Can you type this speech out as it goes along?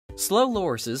Slow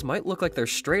lorises might look like they're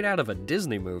straight out of a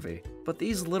Disney movie, but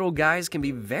these little guys can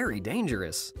be very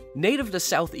dangerous. Native to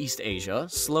Southeast Asia,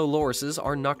 slow lorises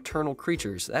are nocturnal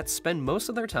creatures that spend most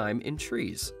of their time in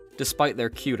trees. Despite their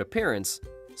cute appearance,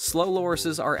 slow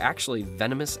lorises are actually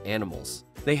venomous animals.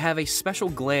 They have a special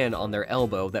gland on their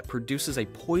elbow that produces a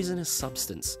poisonous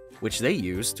substance, which they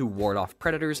use to ward off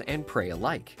predators and prey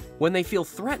alike. When they feel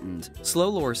threatened,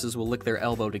 slow lorises will lick their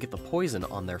elbow to get the poison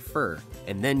on their fur,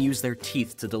 and then use their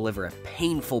teeth to deliver a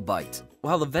painful bite.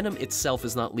 While the venom itself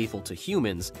is not lethal to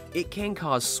humans, it can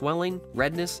cause swelling,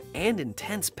 redness, and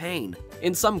intense pain.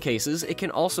 In some cases, it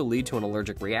can also lead to an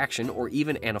allergic reaction or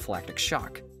even anaphylactic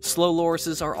shock. Slow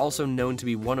lorises are also known to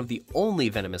be one of the only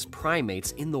venomous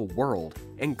primates in the world,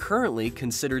 and currently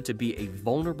considered to be a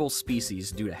vulnerable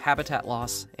species due to habitat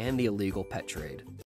loss and the illegal pet trade.